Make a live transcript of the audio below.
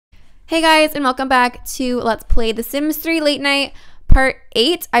Hey guys, and welcome back to Let's Play The Sims 3 Late Night Part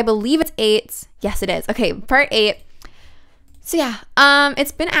 8. I believe it's 8. Yes, it is. Okay, Part 8. So yeah,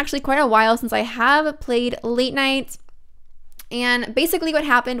 it's been actually quite a while since I have played Late Night. And basically what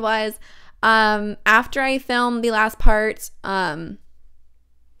happened was, after I filmed the last part, oh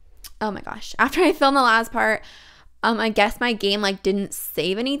my gosh, after I filmed the last part, I guess my game didn't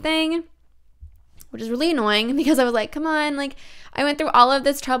save anything, which is really annoying because I was like, come on, I went through all of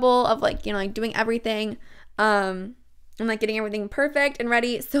this trouble of doing everything, and getting everything perfect and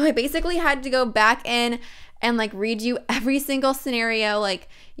ready. So I basically had to go back in and redo every single scenario.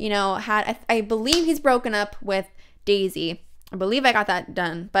 I believe he's broken up with Daisy. I believe I got that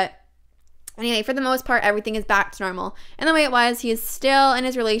done. But anyway, for the most part, everything is back to normal. And the way it was, he is still in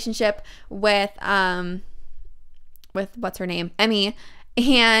his relationship with what's her name? Emmy.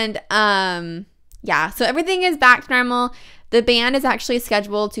 And yeah, so everything is back to normal. The band is actually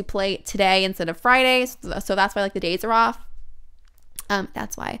scheduled to play today instead of Friday, so that's why the days are off.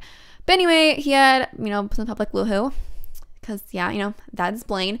 That's why. But anyway, he had some public woohoo because yeah, that's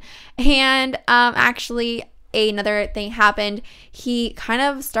Blaine. And actually another thing happened. He kind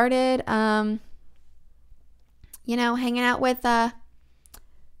of started hanging out with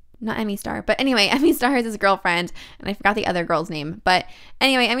not Emmy Star, but anyway, Emmy Star is his girlfriend, and I forgot the other girl's name. But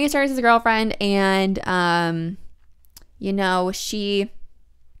anyway, Emmy Star is his girlfriend, and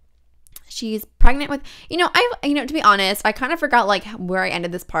she's pregnant with, to be honest, I kind of forgot where I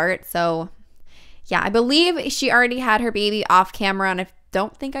ended this part. So yeah, I believe she already had her baby off camera, and I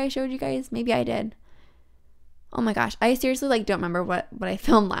don't think I showed you guys. Maybe I did. Oh my gosh, I seriously don't remember what I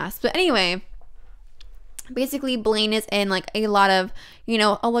filmed last. But anyway, basically Blaine is in a lot of,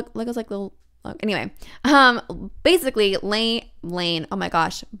 oh look it's little, anyway, basically Blaine, oh my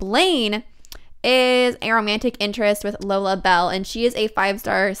gosh, Blaine is a romantic interest with Lola Bell, and she is a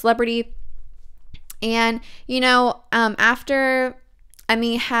 5-star celebrity. And after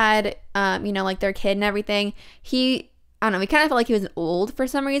Emmy had their kid and everything, I don't know, we kind of felt like he was old for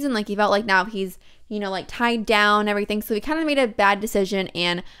some reason. He felt like now he's tied down and everything, so we kind of made a bad decision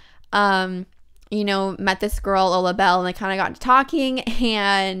and met this girl Lola Bell, and they kind of got to talking,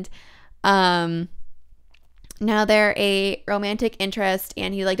 and now they're a romantic interest,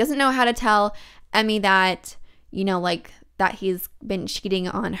 and he doesn't know how to tell Emmy that that he's been cheating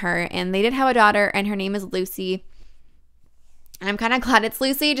on her. And they did have a daughter, and her name is Lucy. And I'm kind of glad it's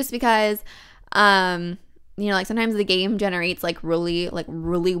Lucy, just because sometimes the game generates really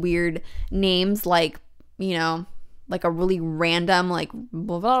weird names, a really random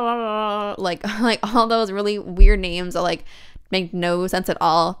blah, blah, blah, all those really weird names that make no sense at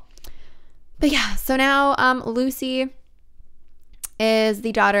all. But yeah, so now Lucy is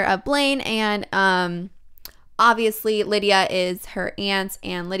the daughter of Blaine, and obviously Lydia is her aunt,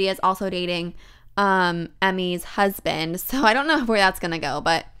 and Lydia is also dating Emmy's husband. So I don't know where that's gonna go,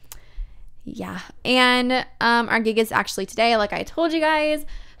 but yeah. And our gig is actually today, like I told you guys.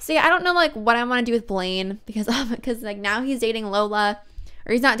 So yeah, I don't know what I want to do with Blaine, because now he's dating Lola,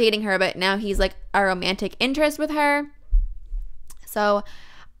 or he's not dating her, but now he's a romantic interest with her. So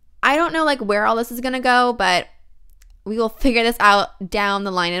I don't know where all this is gonna go, but we will figure this out down the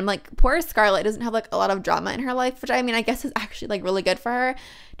line. And poor Scarlett doesn't have a lot of drama in her life, which I mean, I guess is actually really good for her,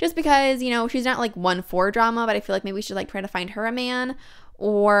 just because she's not one for drama. But I feel maybe we should try to find her a man,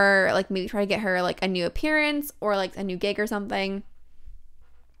 or maybe try to get her a new appearance, or a new gig or something.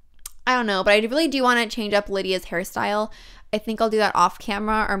 I don't know, but I really do want to change up Lydia's hairstyle. I think I'll do that off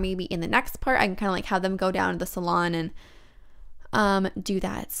camera, or maybe in the next part I can kind of have them go down to the salon and do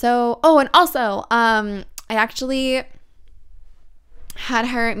that. So and also I actually had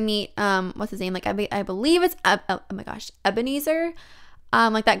her meet what's his name, I believe it's oh my gosh, Ebenezer,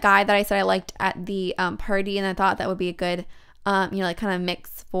 that guy that I said I liked at the party, and I thought that would be a good kind of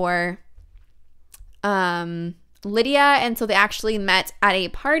mix for Lydia. And so they actually met at a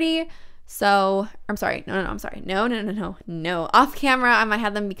party. So I'm sorry, no, off camera I might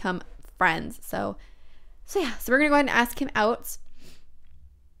have them become friends. So yeah, so we're gonna go ahead and ask him out,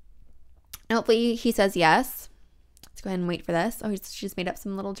 and hopefully he says yes. Let's go ahead and wait for this. Oh, she just made up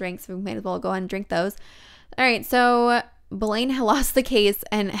some little drinks, so we might as well go ahead and drink those. All right, so Blaine lost the case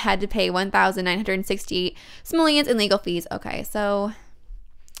and had to pay 1,968 simoleons in legal fees. Okay, so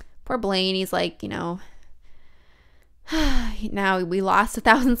poor Blaine, he's now we lost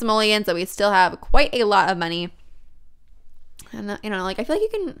 1,000 simoleons, so we still have quite a lot of money. And I feel you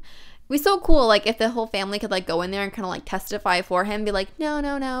can, it'd be so cool if the whole family could go in there and kind of testify for him, be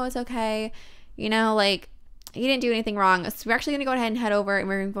no, it's okay, he didn't do anything wrong. So we're actually gonna go ahead and head over, and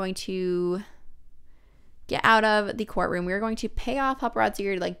we're going to get out of the courtroom. We're going to pay off paparazzi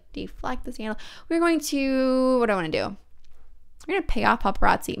or like deflect the scandal. We're going to, what do I want to do? We're going to pay off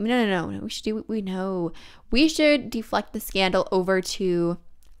paparazzi. No. We should deflect the scandal over to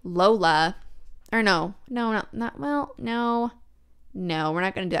Lola. Or no, we're not going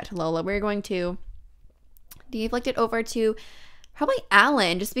to do that to Lola. We're going to deflect it over to probably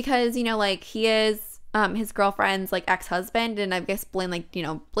Alan, just because, you know, like he is his girlfriend's like ex-husband, and I guess Blaine, like, you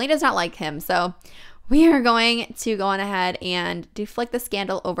know, Blaine does not like him. So we are going to go on ahead and deflect the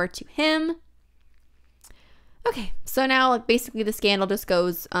scandal over to him. Okay, so now like basically the scandal just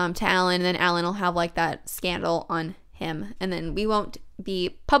goes to Alan, and then Alan will have like that scandal on him, and then we won't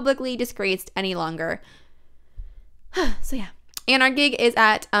be publicly disgraced any longer. So yeah, and our gig is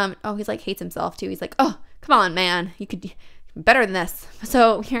at oh, he's like hates himself too. He's like, oh, come on, man, you could better than this.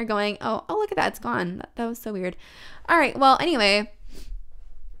 So we're going, oh look at that, it's gone. That was so weird. All right, well anyway,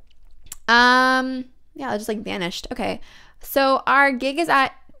 yeah, it just like vanished. Okay, so our gig is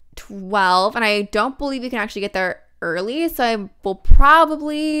at 12, and I don't believe you can actually get there early, so I will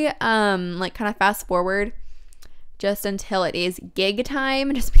probably like kind of fast forward just until it is gig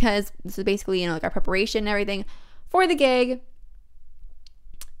time, just because this is basically, you know, like our preparation and everything for the gig.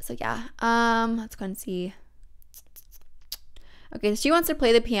 So yeah, let's go and see. Okay, so she wants to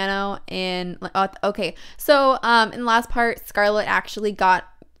play the piano in, okay, so in the last part, Scarlett actually got,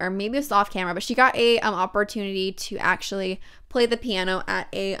 or maybe it was off camera, but she got a opportunity to actually play the piano at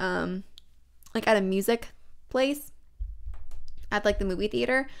a like at a music place at like the movie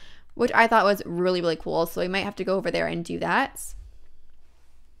theater, which I thought was really, really cool. So we might have to go over there and do that.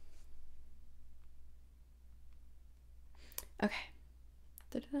 Okay.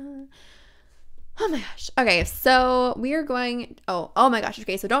 Da-da. Oh my gosh. Okay, so we are going, oh my gosh.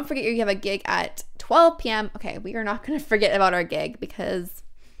 Okay, so don't forget you have a gig at 12 p.m. Okay, we are not going to forget about our gig, because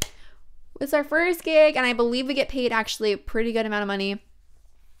it's our first gig, and I believe we get paid actually a pretty good amount of money.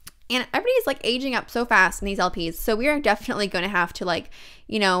 And everybody's like aging up so fast in these LPs, so we are definitely going to have to, like,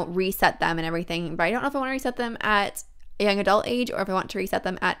 you know, reset them and everything. But I don't know if I want to reset them at a young adult age, or if I want to reset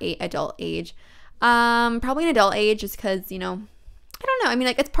them at a adult age. Probably an adult age, just because, you know, I don't know. I mean,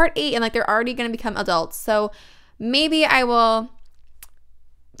 like, it's part 8, and like they're already going to become adults, so maybe I will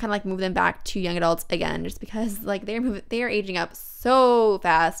kind of like move them back to young adults again, just because like they are aging up so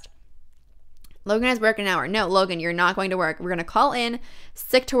fast. Logan has work in an hour. No, Logan, you're not going to work. We're going to call in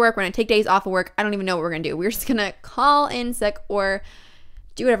sick to work. We're going to take days off of work. I don't even know what we're going to do. We're just going to call in sick or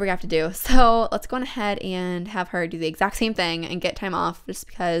do whatever we have to do. So let's go on ahead and have her do the exact same thing and get time off, just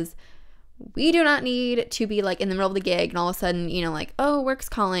because we do not need to be like in the middle of the gig and all of a sudden, you know, like, oh, work's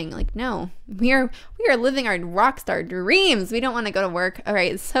calling. Like, no, we are living our rock star dreams. We don't want to go to work. All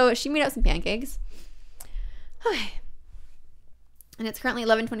right. So she made out some pancakes. Okay. And it's currently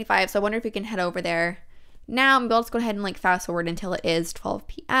 11:25, so I wonder if we can head over there now. Maybe let's go ahead and like fast forward until it is 12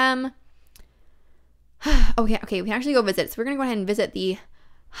 p.m. Okay, we can actually go visit. So we're gonna go ahead and visit the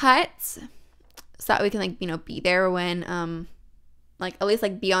hut, so that we can, like, you know, be there when like at least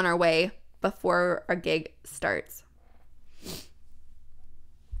like be on our way before our gig starts.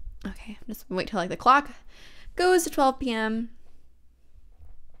 Okay, just wait till like the clock goes to 12 p.m.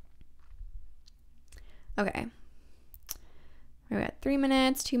 Okay. We got 3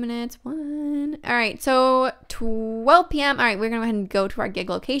 minutes, 2 minutes, 1. All right, so 12 p.m. All right, we're going to go ahead and go to our gig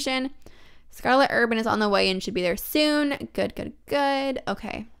location. Scarlett Urban is on the way and should be there soon. Good.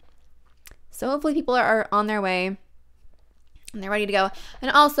 Okay. So hopefully people are on their way and they're ready to go. And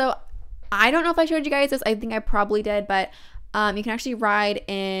also, I don't know if I showed you guys this. I think I probably did, but you can actually ride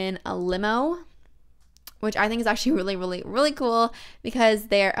in a limo, which I think is actually really, really, really cool, because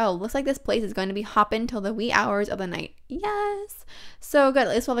looks like this place is going to be hopping till the wee hours of the night. Yes. So good. At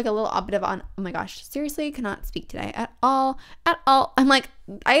least we'll have like a little bit of oh my gosh, seriously, cannot speak today at all. I'm like,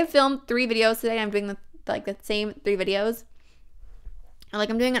 I have filmed 3 videos today. I'm doing the same 3 videos. And like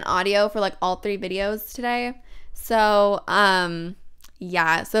I'm doing an audio for like all 3 videos today. So,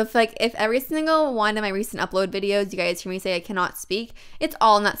 yeah. So if every single one of my recent upload videos, you guys hear me say I cannot speak, it's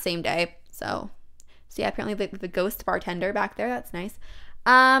all in that same day. So yeah, apparently the ghost bartender back there, that's nice.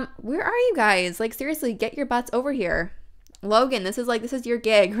 Where are you guys? Like, seriously, get your butts over here. Logan, this is your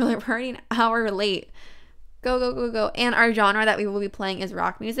gig. We're already an hour late. Go. And our genre that we will be playing is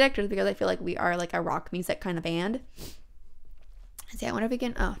rock music, just because I feel like we are like a rock music kind of band. See, I wonder if we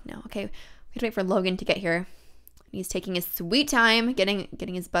can, oh no, okay. We have to wait for Logan to get here. He's taking his sweet time getting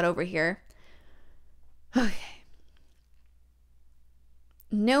his butt over here. Okay.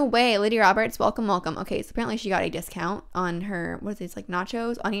 No way, Lydia Roberts, welcome. Okay, so apparently she got a discount on her, what is this, like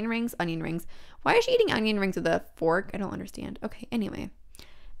nachos, onion rings. Why is she eating onion rings with a fork? I don't understand. Okay, anyway.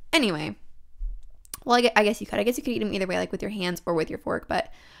 Well, I guess you could. I guess you could eat them either way, like with your hands or with your fork.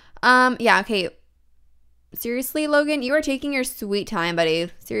 But yeah, okay. Seriously, Logan, you are taking your sweet time, buddy.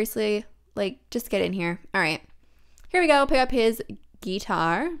 Seriously, like, just get in here. All right. Here we go. Pick up his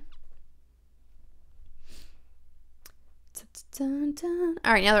guitar. Dun, dun.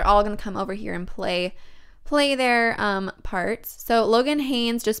 All right, now they're all going to come over here and play their parts. So Logan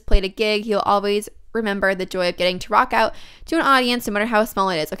Haynes just played a gig. He'll always remember the joy of getting to rock out to an audience, no matter how small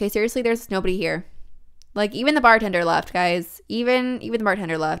it is. Okay, seriously, there's nobody here. Like, even the bartender left, guys. Even the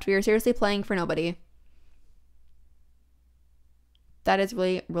bartender left. We are seriously playing for nobody. That is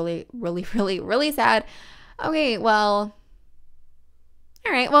really, really, really, really, really sad. Okay, well.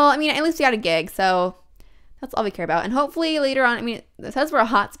 All right, well, I mean, at least we got a gig, so that's all we care about. And hopefully later on, I mean, it says we're a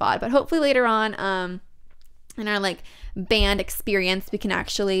hot spot, but hopefully later on in our, like, band experience, we can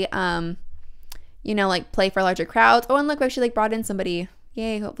actually, you know, like, play for larger crowds. Oh, and look, we actually, like, brought in somebody.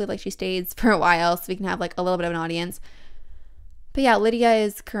 Yay, hopefully, like, she stays for a while so we can have, like, a little bit of an audience. But yeah, Lydia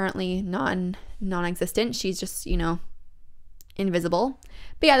is currently non-existent. She's just, you know, invisible.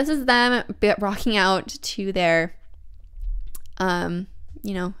 But yeah, this is them rocking out to their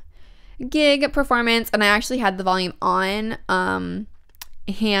you know, gig performance, and I actually had the volume on and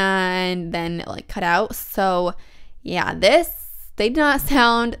then it, like, cut out. So yeah, they did not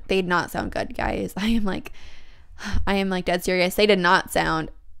sound good, guys. I am like dead serious. They did not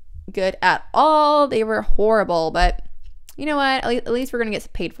sound good at all. They were horrible, but you know what, at least we're gonna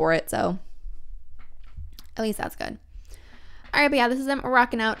get paid for it, so at least that's good. All right, but yeah, this is them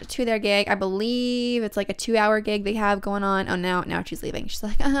rocking out to their gig. I believe it's like a 2-hour gig they have going on. Oh, now she's leaving. She's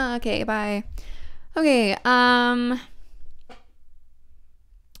like, okay, bye. Okay,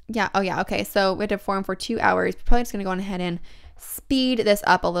 yeah, oh yeah, okay. So we had to perform for 2 hours. We're probably just gonna go on ahead and speed this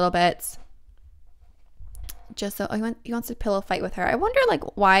up a little bit. Just so he wants to pillow fight with her. I wonder,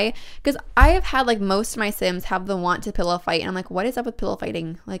 like, why? Because I have had, like, most of my Sims have the want to pillow fight, and I'm like, what is up with pillow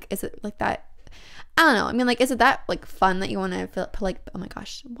fighting? Like, is it like that? I don't know. I mean, like, is it that, like, fun that you want to feel like, oh my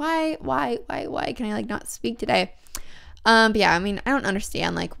gosh, why can I, like, not speak today? But yeah, I mean, I don't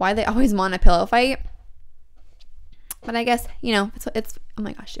understand, like, why they always want a pillow fight. But I guess, you know, it's oh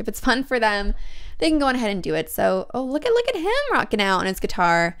my gosh, if it's fun for them, they can go on ahead and do it. So, oh, look at him rocking out on his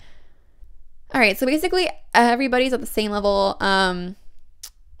guitar. All right, so basically everybody's at the same level.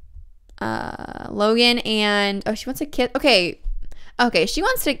 Logan and, oh, she wants to kiss. Okay, she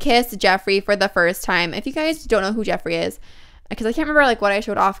wants to kiss Jeffrey for the first time. If you guys don't know who Jeffrey is, because I can't remember, like, what I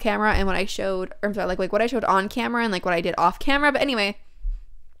showed off camera and what I showed, or I'm sorry, like what I showed on camera and, like, what I did off camera. But anyway,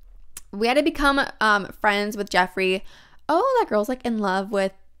 we had to become friends with Jeffrey. Oh, that girl's, like, in love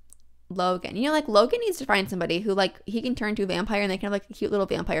with Logan. You know, like, Logan needs to find somebody who, like, he can turn to a vampire and they can have, like, a cute little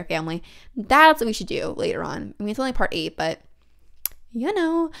vampire family. That's what we should do later on. I mean, it's only part 8, but you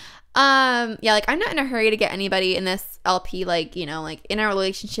know, yeah, like, I'm not in a hurry to get anybody in this LP, like, you know, like, in a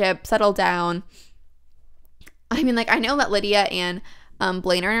relationship, settle down. I mean, like, I know that Lydia and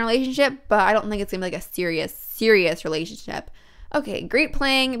Blaine are in a relationship, but I don't think it's gonna be, like, a serious relationship. Okay, great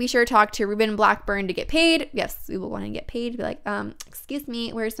playing. Be sure to talk to Ruben Blackburn to get paid. Yes, we will want to get paid. Be like, excuse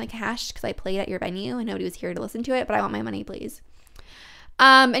me, where's my cash? Because I played at your venue and nobody was here to listen to it, but I want my money, please.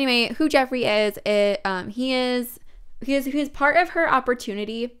 Anyway, who Jeffrey is, he is part of her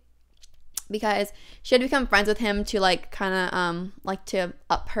opportunity, because she had to become friends with him to, like, kind of like, to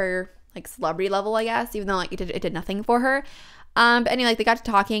up her, like, celebrity level, I guess, even though, like, it did nothing for her. But anyway, like, they got to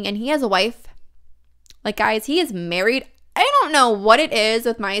talking, and he has a wife. Like, guys, he is married. I don't know what it is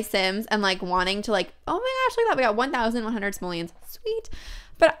with my Sims and, like, wanting to, like, oh my gosh, look at that, we got 1,100 simoleons, sweet.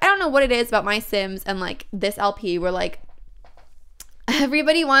 But I don't know what it is about my Sims and, like, this LP where, like,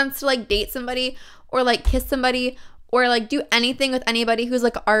 everybody wants to, like, date somebody or, like, kiss somebody or, like, do anything with anybody who's,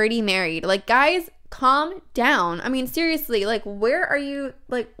 like, already married. Like, guys, calm down. I mean, seriously, like, where are you,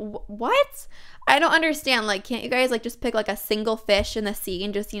 like, what? I don't understand. Like, can't you guys, like, just pick, like, a single fish in the sea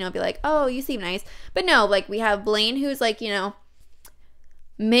and just, you know, be like, oh, you seem nice. But no, like, we have Blaine who's, like, you know,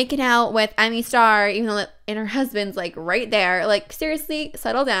 making out with Emmy Star, even though, and her husband's, like, right there. Like, seriously,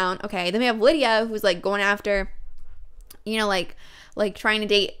 settle down. Okay, then we have Lydia who's, like, going after, you know, like trying to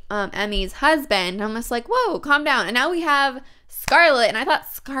date Emmy's husband. I'm just like, whoa, calm down. And now we have Scarlett, and I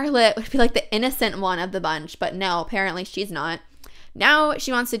thought Scarlett would be, like, the innocent one of the bunch, but no, apparently she's not. Now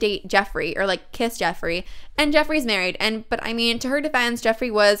she wants to date Jeffrey, or, like, kiss Jeffrey, and Jeffrey's married. But I mean, to her defense,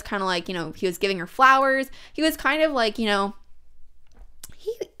 Jeffrey was kind of like, you know, he was giving her flowers. He was kind of like, you know,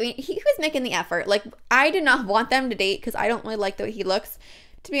 he was making the effort. Like, I did not want them to date because I don't really like the way he looks.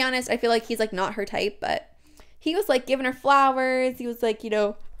 To be honest, I feel like he's, like, not her type, but he was, like, giving her flowers. He was, like, you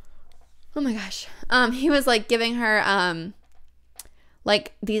know, oh my gosh. He was, like, giving her,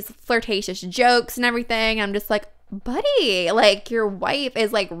 like these flirtatious jokes and everything. I'm just like, buddy, like your wife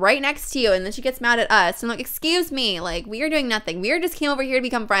is like right next to you, and then she gets mad at us. I'm like, excuse me, like we are doing nothing. We are just came over here to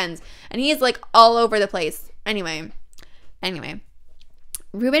become friends, and he's like all over the place. Anyway,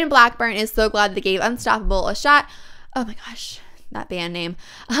 Ruben Blackburn is so glad they gave Unstoppable a shot. Oh my gosh, that band name.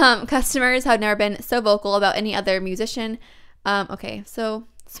 Customers have never been so vocal about any other musician. Okay, so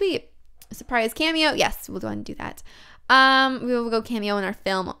sweet. Surprise cameo. Yes, we'll go ahead and do that. We will go cameo in our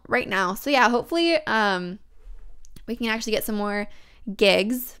film right now. So yeah, hopefully we can actually get some more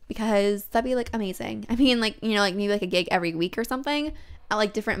gigs, because that'd be like amazing. I mean, like, you know, like maybe like a gig every week or something at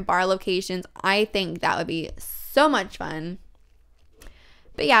like different bar locations. I think that would be so much fun.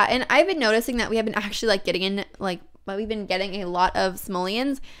 But yeah, and I've been noticing that we have been actually like getting in, like, but we've been getting a lot of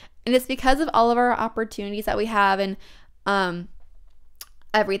simoleons, and it's because of all of our opportunities that we have, and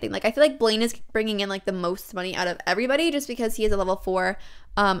everything. Like I feel like Blaine is bringing in like the most money out of everybody, just because he is a level 4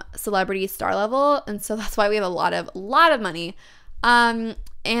 celebrity star level, and so that's why we have a lot of money. And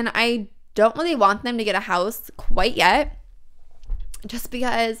I don't really want them to get a house quite yet, just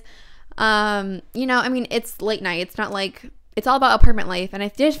because you know, I mean, it's late night. It's not like, it's all about apartment life, and I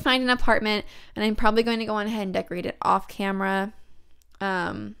did find an apartment, and I'm probably going to go on ahead and decorate it off camera.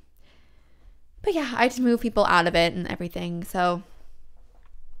 But yeah, I just move people out of it and everything. So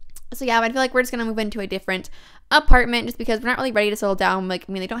yeah, I feel like we're just going to move into a different apartment, just because we're not really ready to settle down. Like,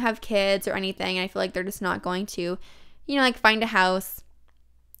 I mean, they don't have kids or anything, and I feel like they're just not going to, you know, like find a house,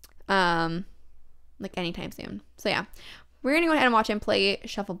 like anytime soon. So yeah, we're going to go ahead and watch him play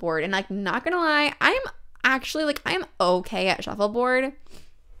shuffleboard. And like, not going to lie, I'm actually like, I'm okay at shuffleboard.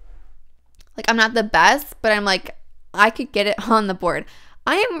 Like, I'm not the best, but I'm like, I could get it on the board.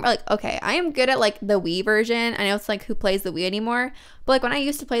 I am like, okay, I am good at like the Wii version. I know it's like, who plays the Wii anymore? But like when I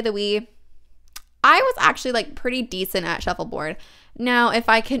used to play the Wii, I was actually like pretty decent at shuffleboard. Now, if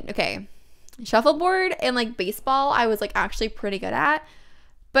I can, okay, shuffleboard and like baseball, I was like actually pretty good at.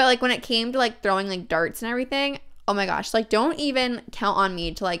 But like when it came to like throwing like darts and everything, oh my gosh, like don't even count on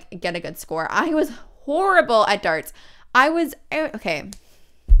me to like get a good score. I was horrible at darts. I was, okay,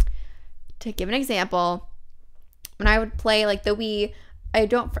 to give an example, when I would play like the Wii, I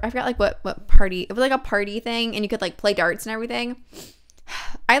forgot like what party, it was like a party thing, and you could like play darts and everything.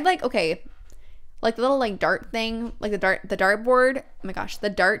 I'd like, okay, like the little like dart thing, like the dart board, oh my gosh, the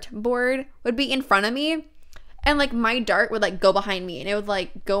dart board would be in front of me, and like my dart would like go behind me, and it would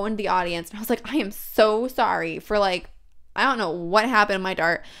like go into the audience, and I was like, I am so sorry for like, I don't know what happened to my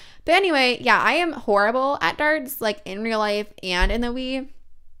dart. But anyway, yeah, I am horrible at darts, like in real life and in the Wii.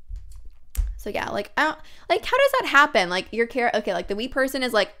 So yeah, like, I don't, like, how does that happen? Like, your okay, like the Wii person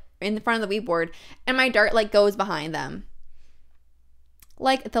is like in the front of the Wii board, and my dart like goes behind them.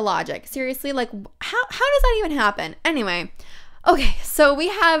 Like, the logic, seriously, like, how does that even happen? Anyway, okay, so we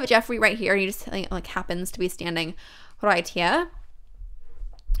have Jeffrey right here, and he just like happens to be standing right here.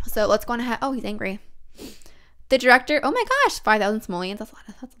 So let's go on ahead. Oh, he's angry. The director, oh my gosh, 5,000 simoleons, that's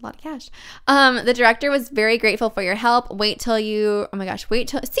a lot of cash. The director was very grateful for your help. Wait till, see,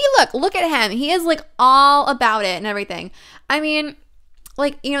 look at him. He is like all about it and everything. I mean,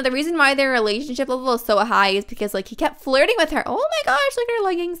 like, you know, the reason why their relationship level is so high is because like he kept flirting with her. Oh my gosh, look at her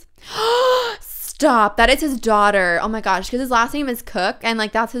leggings. Stop, that is his daughter. Oh my gosh, because his last name is Cook, and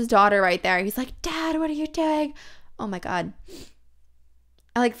like that's his daughter right there. He's like, Dad, what are you doing? Oh my God.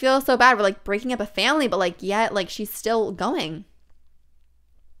 I like feel so bad. We're like breaking up a family, but like yet like she's still going.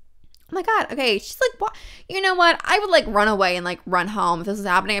 Oh my God. Okay, she's like, what? You know what? I would like run away and like run home if this was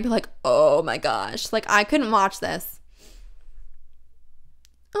happening. I'd be like, oh my gosh, like I couldn't watch this.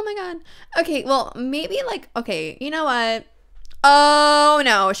 Oh my God. Okay, well maybe like, okay, you know what? Oh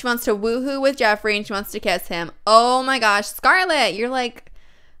no, she wants to woohoo with Jeffrey and she wants to kiss him. Oh my gosh, Scarlett, you're like,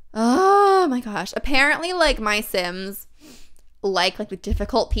 oh my gosh. Apparently like my Sims like the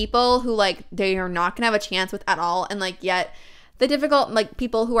difficult people who like they are not gonna have a chance with at all, and like yet the difficult like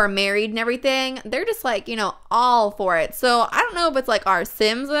people who are married and everything, they're just like, you know, all for it. So I don't know if it's like our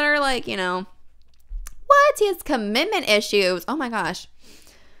Sims that are like, you know, what, he has commitment issues. Oh my gosh.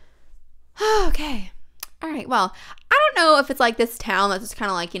 Okay, all right, well, I don't know if it's like this town that's just kind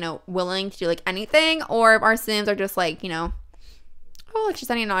of like, you know, willing to do like anything, or if our Sims are just like, you know, oh, like she's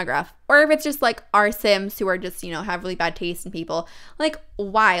sending an autograph. Or if it's just like our Sims who are just, you know, have really bad taste in people. Like,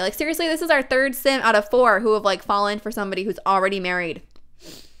 why? Like, seriously, this is our 3rd Sim out of 4 who have like fallen for somebody who's already married.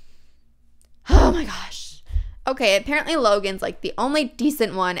 Oh my gosh. Okay, apparently Logan's like the only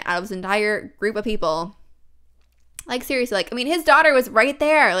decent one out of this entire group of people. Like, seriously, like, I mean, his daughter was right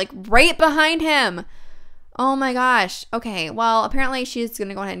there, like right behind him. Oh my gosh. Okay, well, apparently she's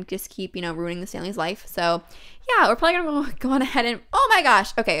gonna go ahead and just keep, you know, ruining the Stanley's life. So yeah, we're probably gonna go on ahead and, oh my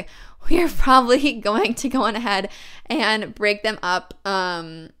gosh, okay, we are probably going to go on ahead and break them up.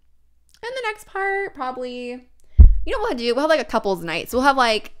 In the next part, probably, you know what we'll do? We'll have like a couples night. So we'll have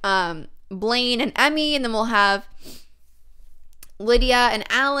like Blaine and Emmy, and then we'll have Lydia and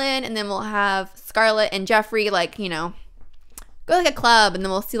Alan, and then we'll have Scarlett and Jeffrey, like, you know, go like a club, and then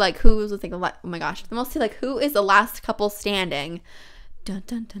we'll see like who's like, oh my gosh, then we'll see like who is the last couple standing. Dun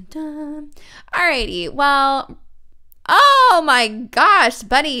dun dun dun. Alrighty, well, oh my gosh,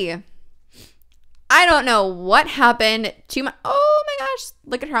 buddy, I don't know what happened to my, oh my gosh,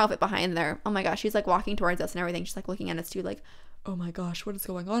 look at her outfit behind there. Oh my gosh, she's like walking towards us and everything. She's like looking at us too, like, oh my gosh, what is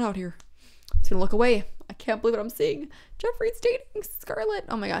going on out here? I'm just gonna look away. I can't believe what I'm seeing. Jeffrey's dating Scarlett.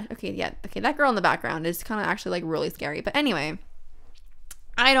 Oh my gosh. Okay, yeah. Okay, that girl in the background is kind of actually like really scary. But anyway,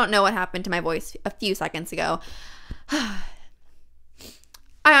 I don't know what happened to my voice a few seconds ago.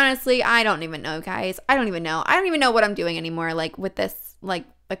 I don't even know, guys. I don't even know. I don't even know what I'm doing anymore. Like with this, like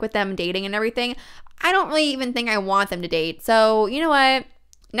with them dating and everything. I don't really even think I want them to date. So you know what?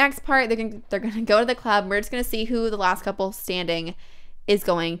 Next part, they're gonna go to the club. We're just gonna see who the last couple standing is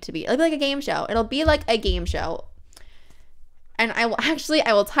going to be. It'll be like a game show. It'll be like a game show. And I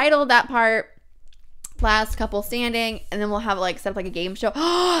will title that part last couple standing, and then we'll have like set up like a game show.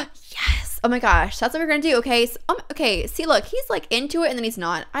 Oh yes. Oh my gosh, that's what we're gonna do. Okay, so, okay, see, look, he's like into it and then he's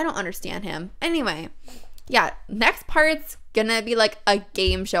not. I don't understand him. Anyway, yeah, next part's gonna be like a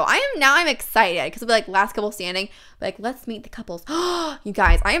game show. I'm excited because it'll be like last couple standing, like let's meet the couples. You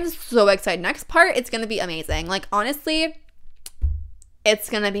guys, I am so excited. Next part, it's gonna be amazing. Like honestly, it's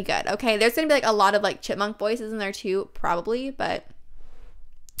gonna be good. Okay, there's gonna be like a lot of like chipmunk voices in there too, probably, but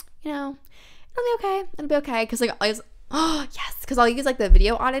you know, it'll be okay. It'll be okay because like oh yes, because I'll use like the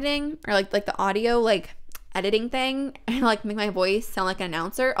video auditing or like the audio like editing thing and like make my voice sound like an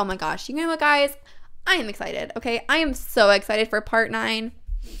announcer. Oh my gosh, you know what, guys? I am excited. Okay, I am so excited for part 9.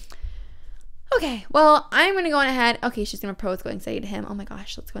 Okay, well, I'm gonna go on ahead. Okay, she's gonna propose going say to him. Oh my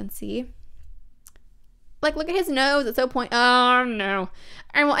gosh, let's go and see. Like, look at his nose. It's so oh no. All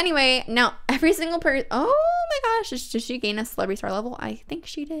right, well, anyway, now every single person. Oh my gosh, did she gain a celebrity star level? I think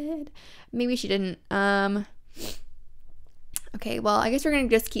she did. Maybe she didn't. Okay, well, I guess we're gonna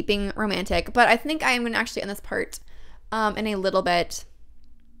just keep being romantic, but I think I am gonna actually end this part in a little bit.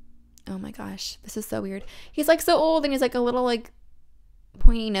 Oh my gosh, this is so weird. He's like so old and he's like a little like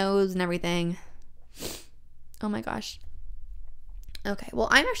pointy nose and everything. Oh my gosh. Okay, well,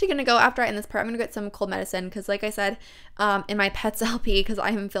 I'm actually gonna go after I end this part. I'm gonna get some cold medicine because, like I said, in my pets LP, because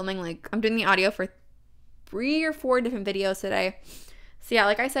I am filming like I'm doing the audio for 3 or 4 different videos today. So yeah,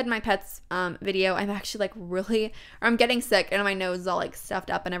 like I said in my pets video, I'm actually like I'm getting sick and my nose is all like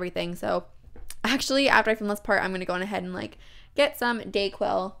stuffed up and everything. So actually, after I film this part, I'm gonna go on ahead and like get some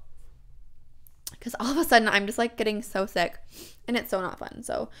Dayquil because all of a sudden I'm just like getting so sick and it's so not fun.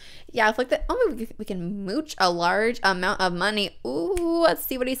 So yeah, it's like that. Oh, we can mooch a large amount of money. Ooh, let's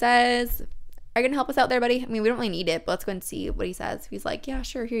see what he says. Are you gonna help us out there, buddy? I mean, we don't really need it, but let's go and see what he says. If he's like, yeah,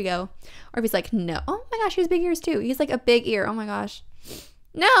 sure, here you go. Or if he's like, no. Oh my gosh, he has big ears too. He's like a big ear. Oh my gosh.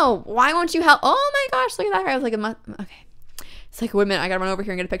 No, why won't you help? Oh my gosh, look at that. I was like, okay. It's like, wait a minute, I gotta run over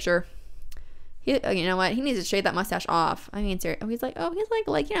here and get a picture. You know what? He needs to shave that mustache off. I mean, seriously. He's like, you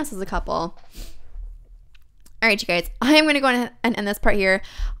know, this is a couple. All right, you guys, I am going to go ahead and end this part here.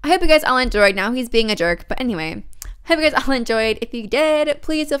 I hope you guys all enjoyed. Now he's being a jerk. But anyway, I hope you guys all enjoyed. If you did,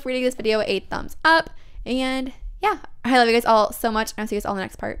 please feel free to give this video a thumbs up. And yeah, I love you guys all so much. I'll see you guys all in the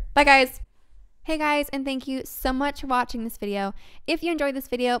next part. Bye, guys. Hey, guys, and thank you so much for watching this video. If you enjoyed this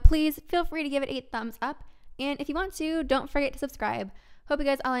video, please feel free to give it a thumbs up. And if you want to, don't forget to subscribe. Hope you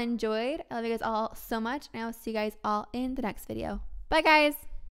guys all enjoyed. I love you guys all so much. And I will see you guys all in the next video. Bye, guys.